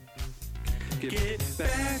get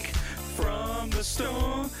back from the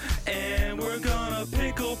store, and we're gonna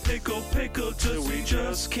pickle till we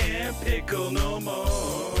just can't pickle no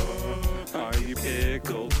more. Are you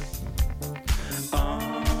pickled?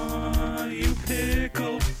 Are you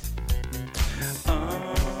pickled?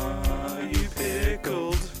 Are you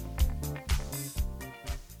pickled?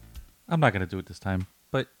 I'm not going to do it this time,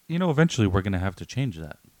 but eventually we're going to have to change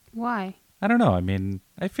that. Why? I don't know. I mean,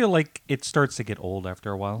 I feel like it starts to get old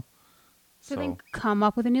after a while. So then come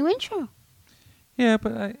up with a new intro. Yeah,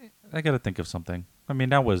 but I got to think of something. I mean,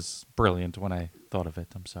 that was brilliant when I thought of it.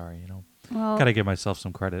 I'm sorry, Well, got to give myself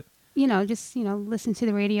some credit. just listen to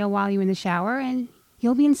the radio while you're in the shower, and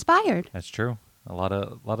you'll be inspired. That's true. A lot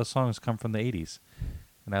of songs come from the 80s.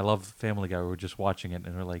 And I love Family Guy. We were just watching it,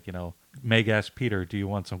 and we're like, Meg asked Peter, do you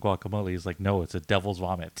want some guacamole? He's like, no, it's a devil's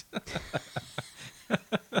vomit.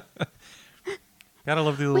 Gotta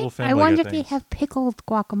love the little Family Guy I wonder if things. they have pickled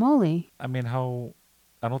guacamole. I mean, I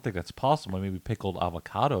don't think that's possible. Maybe pickled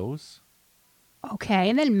avocados.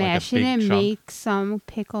 Okay, and then mash it big and chunk. make some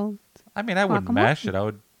pickled. I mean, I wouldn't Guacamole. mash it. I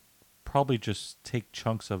would probably just take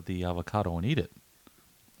chunks of the avocado and eat it.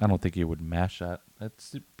 I don't think you would mash that.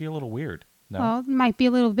 It'd be a little weird. No? Well, it might be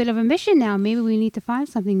a little bit of a mission now. Maybe we need to find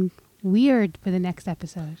something weird for the next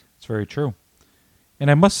episode. It's very true.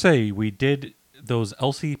 And I must say, we did those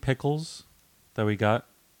Elsie pickles that we got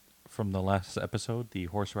from the last episode, the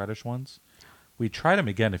horseradish ones. We tried them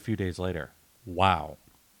again a few days later. Wow.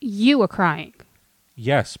 You were crying.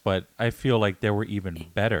 Yes, but I feel like they were even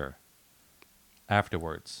better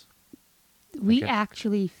afterwards. We Okay.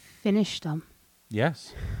 actually finished them.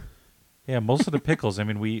 Yes. Yeah, most of the pickles, I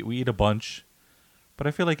mean, we eat a bunch, but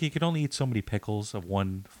I feel like you could only eat so many pickles of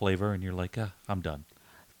one flavor, and you're like, I'm done.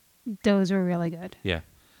 Those were really good. Yeah.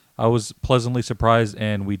 I was pleasantly surprised,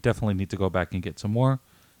 and we definitely need to go back and get some more.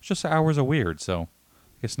 It's just the hours are weird, so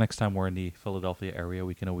I guess next time we're in the Philadelphia area,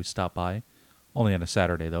 we can always stop by. Only on a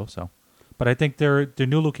Saturday, though, so. But I think their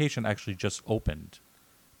new location actually just opened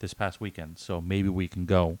this past weekend, so maybe we can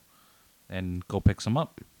go and go pick some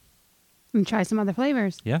up. And try some other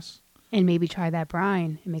flavors. Yes? And maybe try that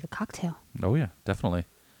brine and make a cocktail. Oh, yeah, definitely.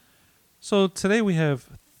 So today we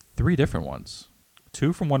have 3 different ones.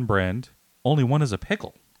 2 from one brand. Only one is a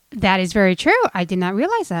pickle. That is very true. I did not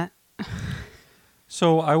realize that.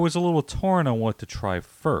 So I was a little torn on what to try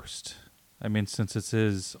first. I mean, since it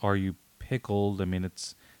is Are You Pickled? I mean,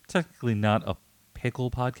 it's technically not a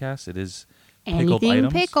pickle podcast. It is pickled Anything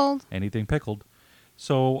items. pickled. Anything pickled.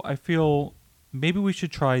 So I feel maybe we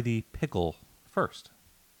should try the pickle first.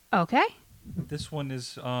 Okay. This one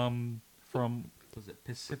is from, was it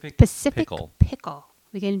Pacific Pickle.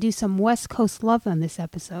 We're going to do some West Coast love on this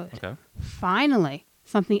episode. Okay. Finally.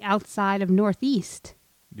 Something outside of Northeast.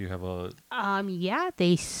 Do you have a... Yeah,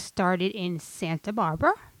 they started in Santa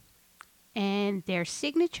Barbara. And their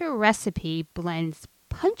signature recipe blends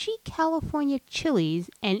punchy California chilies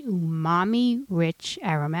and umami-rich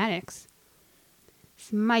aromatics.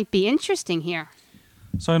 This might be interesting here.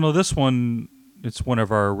 So I know this one, it's one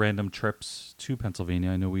of our random trips to Pennsylvania.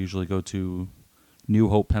 I know we usually go to New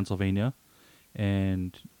Hope, Pennsylvania.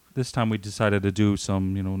 And this time we decided to do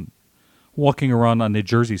some, walking around on the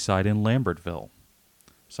Jersey side in Lambertville.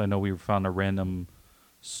 So I know we found a random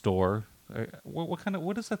store.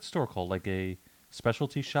 What is that store called? Like a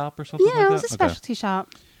specialty shop or something like that? Yeah, it was a specialty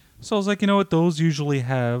shop. So I was like, you know what? Those usually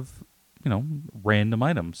have, random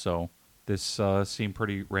items. So this seemed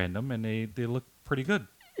pretty random, and they look pretty good.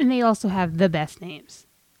 And they also have the best names.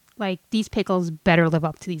 Like, these pickles better live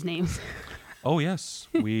up to these names. Oh, yes.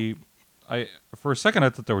 For a second, I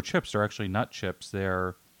thought they were chips. They're actually not chips.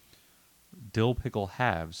 They're dill pickle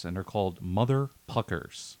halves, and they're called Mother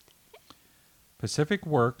Puckers. Pacific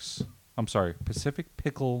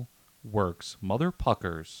Pickle Works Mother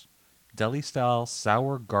Puckers deli-style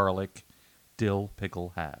sour garlic dill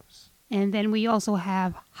pickle halves. And then we also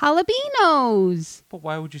have jalapenos. But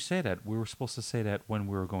why would you say that? We were supposed to say that when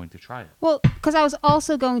we were going to try it. Well, because I was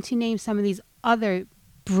also going to name some of these other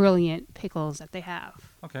brilliant pickles that they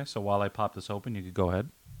have. Okay, so while I pop this open, you could go ahead.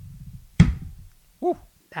 Woo.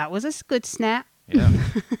 That was a good snap. Yeah.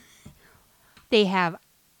 They have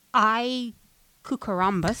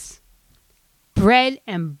cucarambas, bread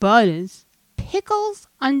and butters, pickles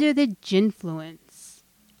under the ginfluence.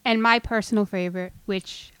 And my personal favorite,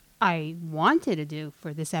 which I wanted to do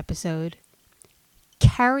for this episode,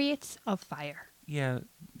 carrots of fire. Yeah,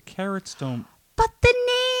 carrots don't... But the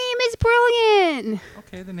name is brilliant.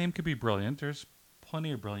 Okay, the name could be brilliant. There's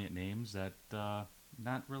plenty of brilliant names that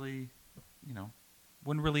not really,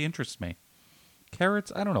 wouldn't really interest me.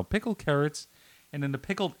 Carrots, I don't know, pickled carrots, and then the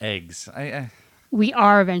pickled eggs. We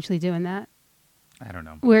are eventually doing that. I don't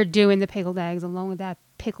know. We're doing the pickled eggs along with that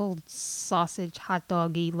pickled sausage hot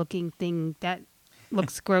doggy looking thing that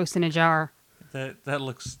looks gross in a jar. That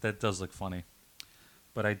does look funny.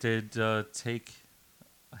 But I did take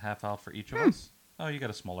a half out for each of us. Oh, you got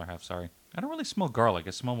a smaller half. Sorry. I don't really smell garlic.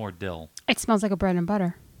 I smell more dill. It smells like a bread and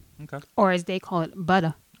butter, Okay. or as they call it,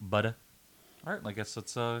 butter. Butter. All right. I guess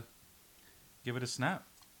let's give it a snap.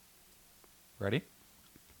 Ready?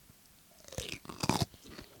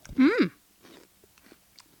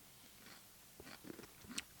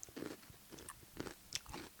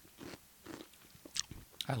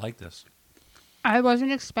 I like this. I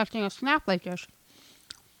wasn't expecting a snap like this.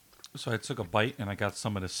 So I took a bite and I got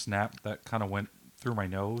some of the snap that kind of went through my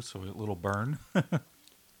nose, so a little burn.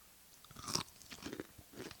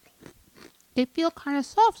 They feel kind of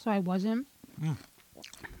soft, so I wasn't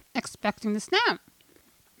expecting the snap.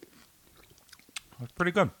 It's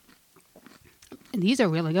pretty good. And these are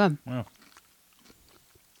really good. Yeah.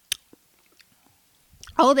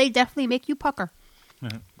 Oh, they definitely make you pucker.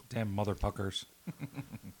 Damn mother puckers.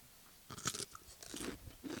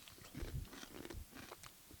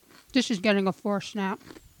 This is getting a 4 snap.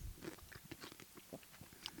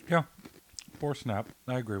 Yeah. Poor snap.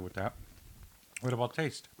 I agree with that. What about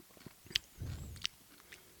taste?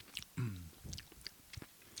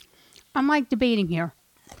 I'm like debating here.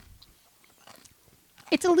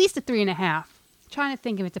 It's at least a 3.5. Trying to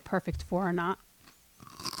think if it's a perfect 4 or not.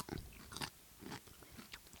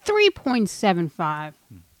 3.75.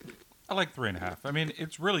 I like 3.5. I mean,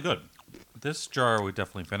 it's really good. This jar would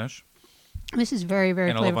definitely finish. This is very, very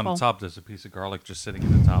And I love on the flavorful. top, there's a piece of garlic just sitting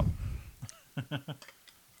in the top.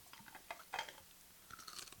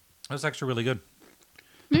 That's actually really good.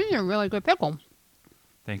 This is a really good pickle.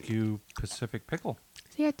 Thank you, Pacific Pickle.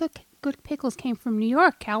 See, I thought good pickles came from New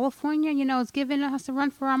York. California, it's giving us a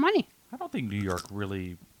run for our money. I don't think New York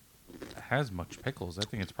really has much pickles. I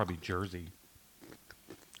think it's probably Jersey.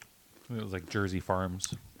 It was like Jersey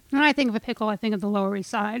Farms. When I think of a pickle, I think of the Lower East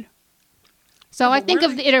Side. So Yeah, I but think where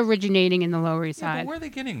of they- it originating in the Lower East Yeah, Side. but where are they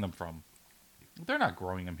getting them from? They're not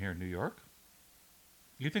growing them here in New York.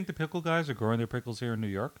 You think the pickle guys are growing their pickles here in New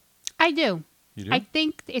York? I do. You do? I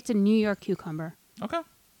think it's a New York cucumber. Okay.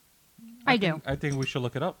 I do. I think we should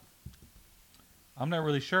look it up. I'm not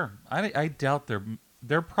really sure. I doubt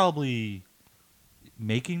they're probably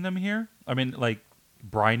making them here. I mean, like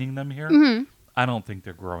brining them here. Mhm. I don't think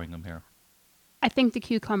they're growing them here. I think the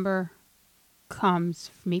cucumber comes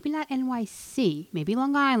maybe not NYC, maybe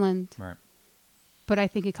Long Island, Right. but I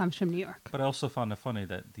think it comes from New York. But I also found it funny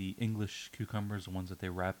that the English cucumbers, the ones that they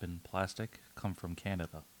wrap in plastic, come from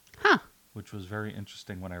Canada, Huh. which was very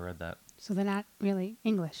interesting when I read that. So they're not really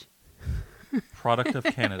English. Product of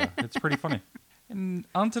Canada. It's pretty funny. And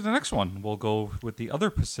on to the next one. We'll go with the other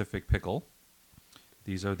Pacific pickle.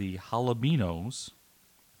 These are the jalapenos,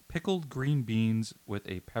 pickled green beans with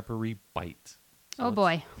a peppery bite. Oh, let's-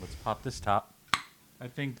 boy. Let's pop this top. I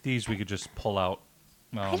think these we could just pull out.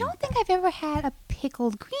 I don't think I've ever had a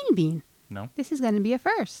pickled green bean. No? This is going to be a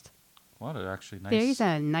first. Well, they're actually nice. There's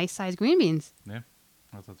a nice sized green beans. Yeah.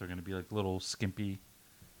 I thought they're going to be like little skimpy,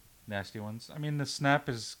 nasty ones. I mean, the snap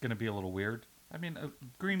is going to be a little weird. I mean, a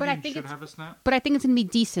green But I bean think should it's- have a snap. But I think it's going to be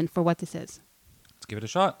decent for what this is. Let's give it a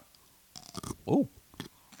shot. Oh.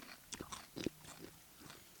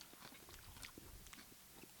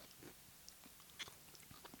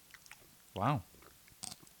 Wow.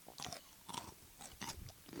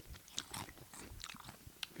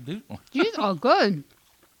 These are good.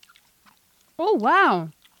 Oh, wow.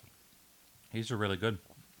 These are really good.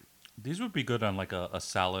 These would be good on like a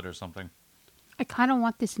salad or something. I kind of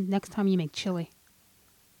want this next time you make chili.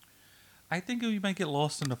 I think you might get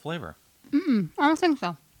lost in the flavor. I don't think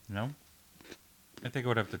so. You know? I think I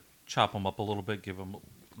would have to chop them up a little bit, give them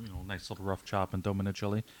a nice little rough chop and throw them in a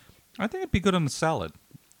chili. I think it'd be good on the salad.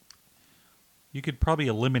 You could probably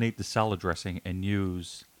eliminate the salad dressing and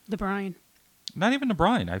use The brine. not even the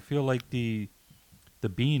brine. I feel like the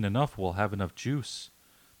bean enough will have enough juice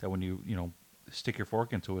that when you stick your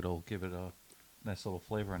fork into it, it'll give it a nice little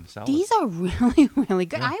flavor on the salad. These are really, really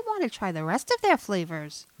good. Yeah. I want to try the rest of their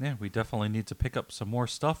flavors. Yeah, we definitely need to pick up some more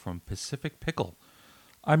stuff from Pacific Pickle.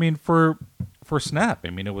 I mean, for snap,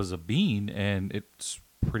 I mean, it was a bean, and it's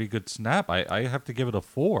pretty good snap. I have to give it a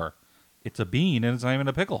 4. It's a bean, and it's not even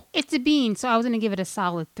a pickle. It's a bean, so I was going to give it a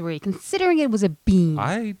solid 3, considering it was a bean.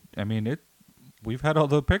 I mean, we've had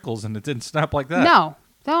other pickles, and it didn't snap like that. No.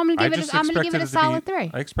 So I'm going to I give just it. I'm going to give expected it a to solid be,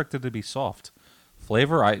 3. I expected it to be soft.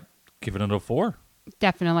 Flavor, I give it a 4.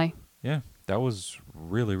 Definitely. Yeah, that was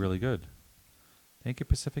really, really good. Thank you,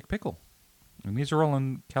 Pacific Pickle. And these are all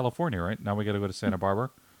in California, right? Now we got to go to Santa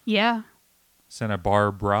Barbara. Yeah. Santa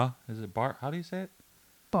Barbara. Is it How do you say it?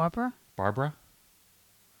 Barbara? Barbara?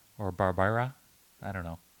 Or Barbara? I don't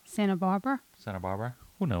know. Santa Barbara? Santa Barbara?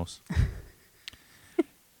 Who knows?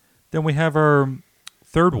 Then we have our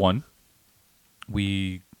third one.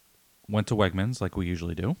 We went to Wegmans like we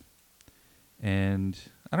usually do. And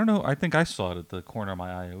I don't know. I think I saw it at the corner of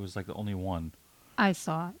my eye. It was like the only one. I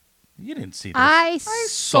saw it. You didn't see this. I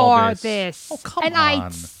saw this. Oh, come and on. I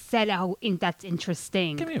said, "Oh, that's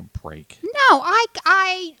interesting." Give me a break. No,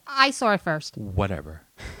 I saw it first. Whatever.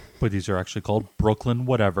 But these are actually called Brooklyn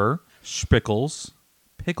Whatever Spickles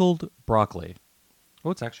Pickled Broccoli. Oh,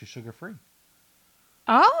 it's actually sugar-free.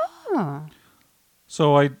 Oh.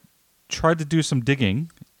 So I tried to do some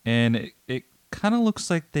digging, and it kind of looks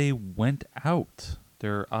like they went out.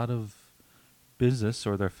 They're out of business,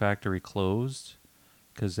 or their factory closed,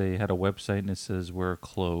 because they had a website and it says we're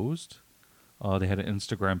closed. They had an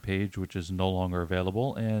Instagram page which is no longer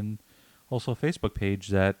available, and also a Facebook page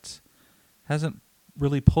that hasn't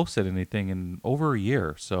really posted anything in over a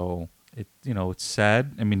year. So it's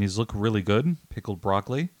sad. I mean, these look really good, pickled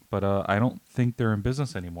broccoli, but I don't think they're in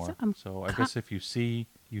business anymore. So I guess if you see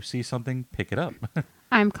something, pick it up.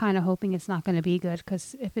 I'm kind of hoping it's not going to be good,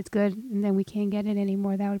 because if it's good and then we can't get it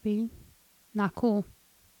anymore, that would be not cool.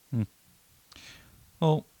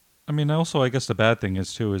 Well, I mean, also, I guess the bad thing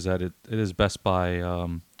is that it is Best Buy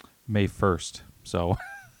May 1st. So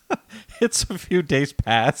it's a few days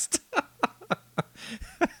past.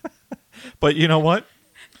 But you know what?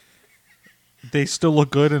 They still look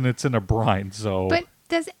good, and it's in a brine. So, But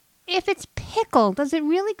if it's pickled, does it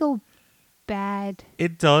really go bad?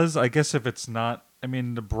 it does. I guess if it's not, I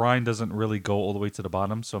mean, the brine doesn't really go all the way to the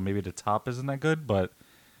bottom, so maybe the top isn't that good, but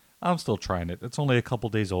I'm still trying it. It's only a couple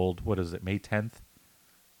days old. What is it, May 10th?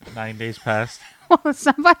 9 days past. Well,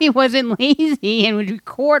 somebody wasn't lazy and would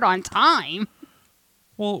record on time.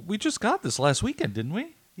 Well, we just got this last weekend, didn't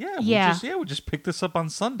we? Yeah. Yeah. We just picked this up on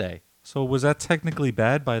Sunday. So was that technically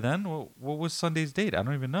bad by then? What was Sunday's date? I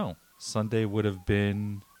don't even know. Sunday would have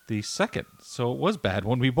been the 2nd. So it was bad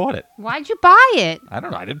when we bought it. Why'd you buy it? I don't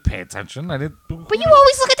know. I didn't pay attention. I didn't. But you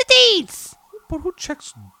always look at the dates. But who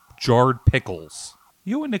checks jarred pickles?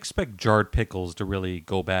 You wouldn't expect jarred pickles to really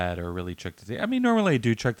go bad or really check the date. I mean, normally I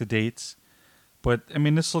do check the dates. But, I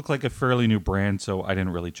mean, this looked like a fairly new brand, so I didn't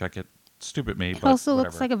really check it. Stupid me, It but also whatever.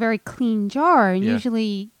 looks like a very clean jar, and Yeah.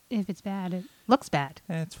 usually if it's bad, it looks bad.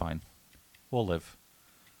 It's fine. We'll live.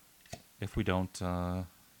 If we don't,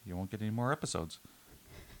 you won't get any more episodes.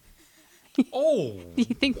 Oh! Do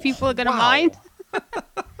you think people are gonna wow. mind?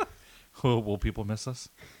 Will people miss us?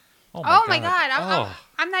 Oh my god!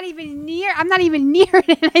 I'm not even near. I'm not even near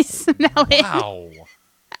it, and I smell it. Wow.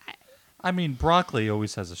 I mean, broccoli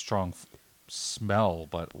always has a strong smell,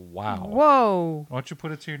 but wow. Whoa! Why don't you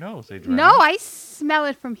put it to your nose, Adriana? No, I smell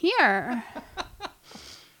it from here.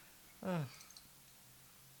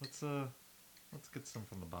 Let's get some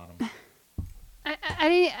from the bottom.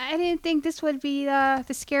 I didn't think this would be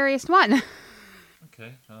the scariest one.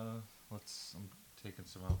 Okay. I'm taking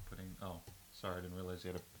some out. Oh, sorry, I didn't realize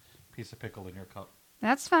you had a piece of pickle in your cup.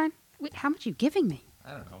 That's fine. Wait, how much are you giving me?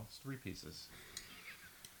 I don't know. It's 3 pieces.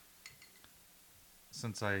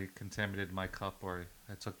 Since I contaminated my cup, or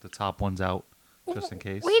I took the top ones out just in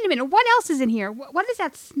case. Wait a minute. What else is in here? What does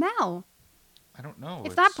that smell? I don't know.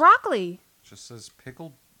 It's not broccoli. It just says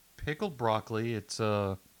pickled broccoli. It's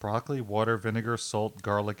broccoli, water, vinegar, salt,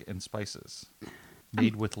 garlic, and spices.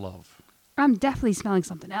 Made with love. I'm definitely smelling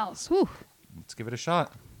something else. Whew. Let's give it a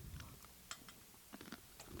shot.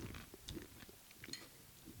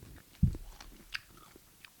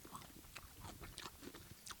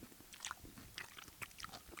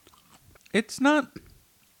 It's not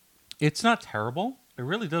terrible. It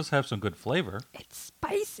really does have some good flavor. It's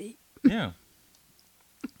spicy. Yeah.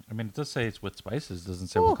 I mean, it does say it's with spices. It doesn't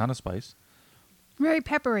say Ooh. what kind of spice. Very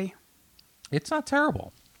peppery. It's not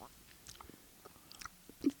terrible.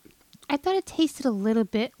 I thought it tasted a little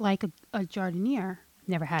bit like a jardiniere.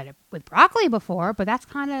 Never had it with broccoli before, but that's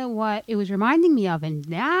kind of what it was reminding me of. And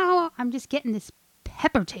now I'm just getting this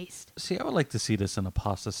pepper taste. See, I would like to see this in a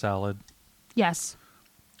pasta salad. Yes.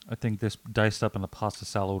 I think this diced up in a pasta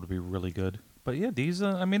salad would be really good. But yeah, these,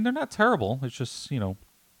 I mean, they're not terrible. It's just,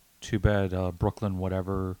 too bad Brooklyn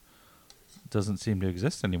whatever doesn't seem to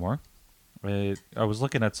exist anymore. I was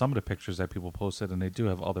looking at some of the pictures that people posted, and they do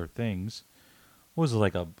have other things. What was it,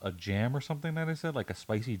 like a jam or something that I said? Like a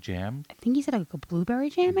spicy jam? I think you said like a blueberry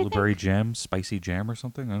jam, Blueberry jam, spicy jam or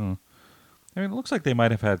something? I don't know. I mean, it looks like they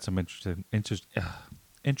might have had some interesting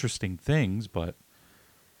things, but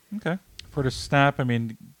okay. For the snap, I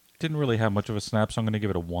mean, didn't really have much of a snap, so I'm going to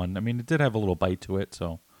give it a 1. I mean, it did have a little bite to it,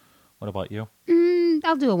 so what about you?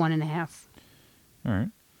 I'll do a 1.5. All right.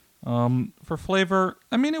 For flavor,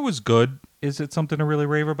 I mean, it was good. Is it something to really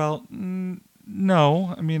rave about?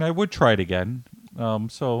 No. I mean, I would try it again.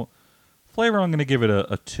 So flavor, I'm going to give it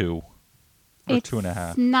a 2 or It's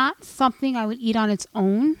 2.5. not something I would eat on its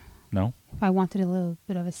own. No. If I wanted a little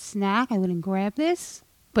bit of a snack, I wouldn't grab this.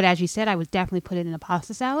 But as you said, I would definitely put it in a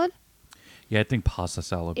pasta salad. Yeah, I think pasta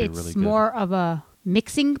salad would be It's really good. more of a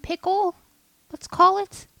mixing pickle, let's call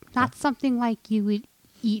it. Not something like you would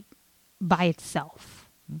eat by itself.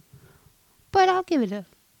 But I'll give it a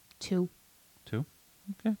 2. 2?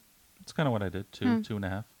 Okay. That's kind of what I did. 2,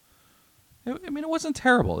 2.5. I mean, it wasn't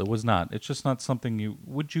terrible. It was not. It's just not something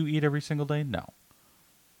would you eat every single day? No.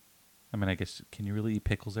 I mean, I guess, can you really eat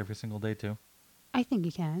pickles every single day too? I think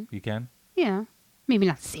you can. You can? Yeah. Maybe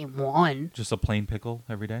not the same one. Just a plain pickle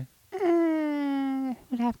every day?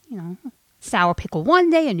 Would have, sour pickle one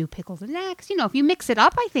day, a new pickle the next. If you mix it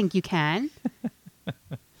up, I think you can.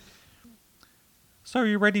 So are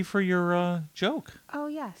you ready for your joke? Oh,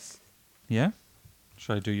 yes. Yeah?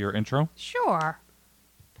 Should I do your intro? Sure.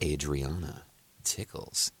 Adriana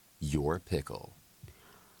tickles your pickle.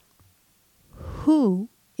 Who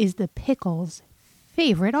is the pickle's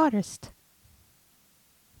favorite artist?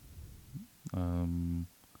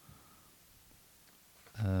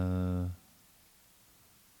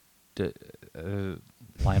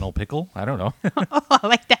 Lionel Pickle? I don't know. Oh, I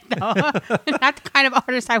like that, though. Not the kind of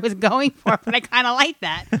artist I was going for, but I kind of like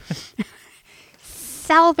that.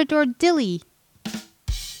 Salvador Dali.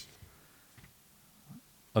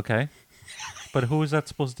 Okay. But who is that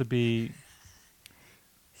supposed to be?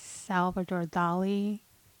 Salvador Dali.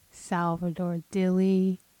 Salvador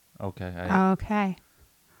Dali. Okay. Okay.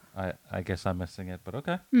 I guess I'm missing it, but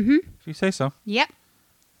okay. Mm-hmm. If you say so. Yep.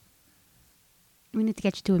 We need to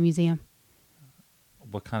get you to a museum.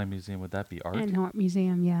 What kind of museum would that be? Art? An art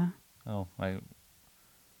museum, yeah. Oh,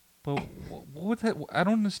 But what would that? I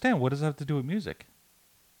don't understand. What does that have to do with music?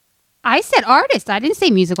 I said artist. I didn't say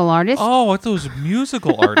musical artist. Oh, I thought it was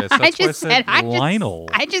musical artist. That's why I said Lionel.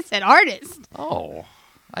 I just said artist. Oh,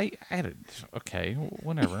 I had okay,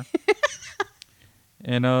 whatever.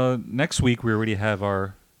 And next week we already have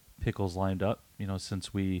our pickles lined up. Since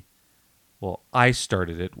I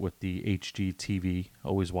started it with the HGTV,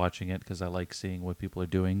 always watching it because I like seeing what people are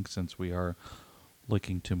doing since we are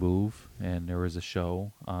looking to move. And there is a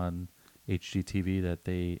show on HGTV that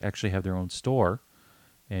they actually have their own store,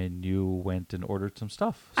 and you went and ordered some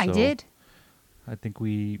stuff. I So did. I think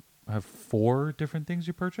we have 4 different things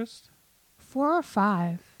you purchased. 4 or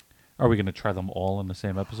 5. Are we going to try them all in the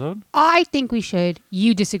same episode? I think we should.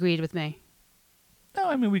 You disagreed with me. No,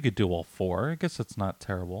 I mean, we could do all 4. I guess it's not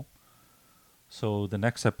terrible. So the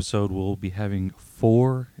next episode, we'll be having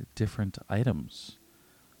 4 different items.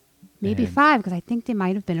 Maybe And 5, because I think there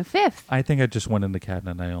might have been a 5th. I think I just went in the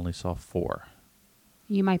cabinet and I only saw 4.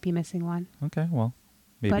 You might be missing one. Okay, well,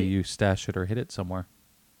 maybe But- you stash it or hid it somewhere.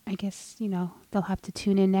 I guess, they'll have to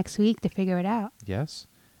tune in next week to figure it out. Yes.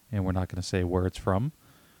 And we're not going to say where it's from.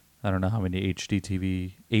 I don't know how many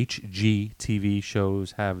HGTV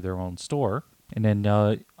shows have their own store. And then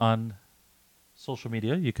on social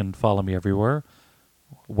media, you can follow me everywhere.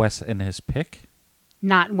 Wes and his pick.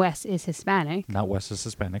 Not Wes is Hispanic. Not Wes is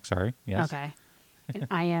Hispanic, sorry. Yes. Okay. And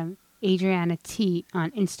I am Adriana T on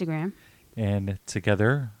Instagram. And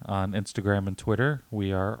together on Instagram and Twitter,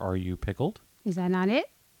 we are You Pickled? Is that not it?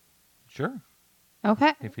 Sure.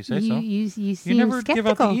 Okay. If you say so. You You seem never skeptical. give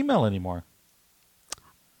out the email anymore.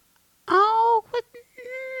 Oh, but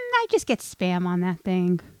I just get spam on that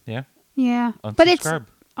thing. Yeah? Yeah. But it's Unsubscribe.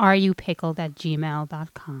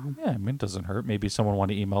 areyouPickled@gmail.com. Yeah, I mean, it doesn't hurt. Maybe someone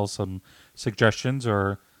want to email some suggestions,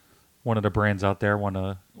 or one of the brands out there want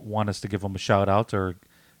us to give them a shout out or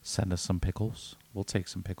send us some pickles. We'll take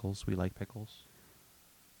some pickles. We like pickles.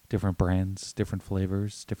 Different brands, different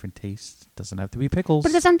flavors, different tastes. Doesn't have to be pickles. But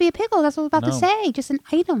it doesn't have to be a pickle. That's what I was about to No. say. Just an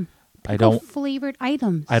item. I don't- Flavored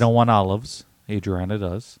items. I don't want olives. Adriana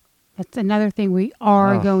does. That's another thing we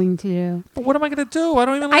are Ugh. going to do. But what am I going to do? I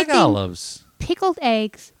don't even I like think- olives. Pickled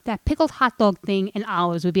eggs, that pickled hot dog thing, and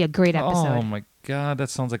olives would be a great episode. Oh my God, that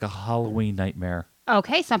sounds like a Halloween nightmare.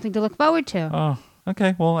 Okay, something to look forward to. Oh,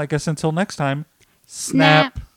 okay. Well, I guess until next time. Snap.